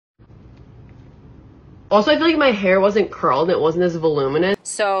Also, I feel like my hair wasn't curled, it wasn't as voluminous.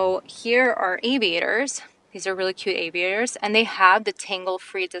 So here are aviators. These are really cute aviators, and they have the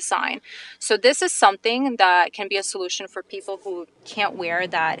tangle-free design. So this is something that can be a solution for people who can't wear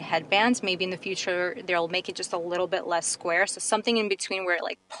that headbands. Maybe in the future they'll make it just a little bit less square, so something in between where it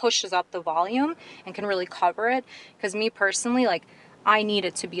like pushes up the volume and can really cover it. Because me personally, like, I need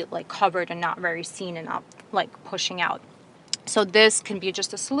it to be like covered and not very seen and not like pushing out. So this can be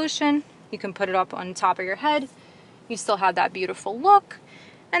just a solution. You can put it up on top of your head. You still have that beautiful look,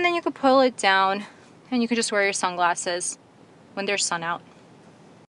 and then you can pull it down and you can just wear your sunglasses when there's sun out.